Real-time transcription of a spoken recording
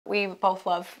We both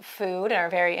love food and are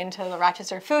very into the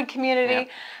Rochester food community.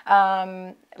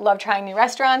 Love trying new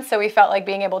restaurants, so we felt like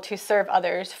being able to serve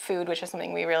others food, which is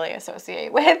something we really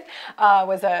associate with,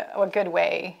 was a good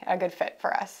way, a good fit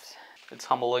for us. It's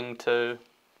humbling to,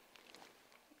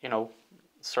 you know,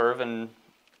 serve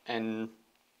and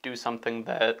do something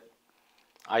that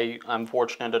I'm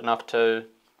fortunate enough to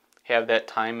have that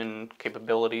time and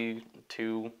capability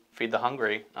to feed the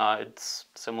hungry. It's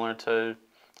similar to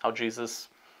how Jesus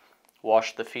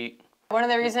washed the feet. One of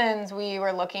the reasons we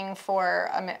were looking for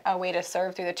a way to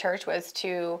serve through the church was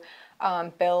to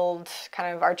build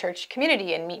kind of our church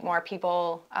community and meet more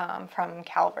people from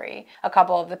Calvary. A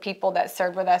couple of the people that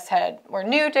served with us were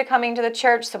new to coming to the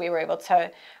church, so we were able to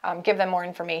give them more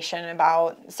information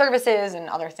about services and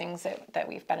other things that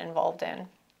we've been involved in.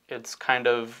 It's kind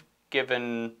of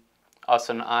given us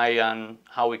an eye on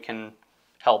how we can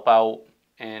help out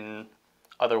in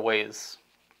other ways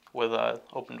with an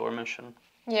open door mission.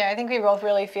 Yeah, I think we both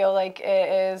really feel like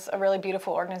it is a really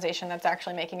beautiful organization that's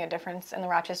actually making a difference in the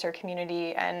Rochester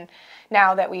community. And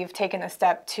now that we've taken the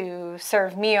step to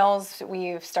serve meals,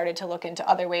 we've started to look into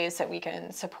other ways that we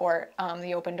can support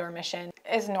the Open Door mission.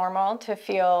 It's normal to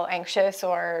feel anxious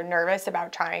or nervous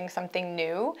about trying something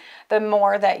new. The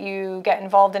more that you get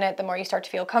involved in it, the more you start to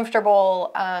feel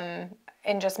comfortable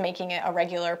in just making it a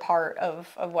regular part of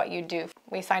what you do.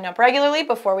 We sign up regularly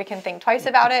before we can think twice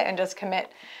about it and just commit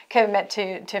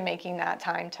to making that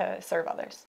time to serve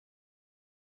others.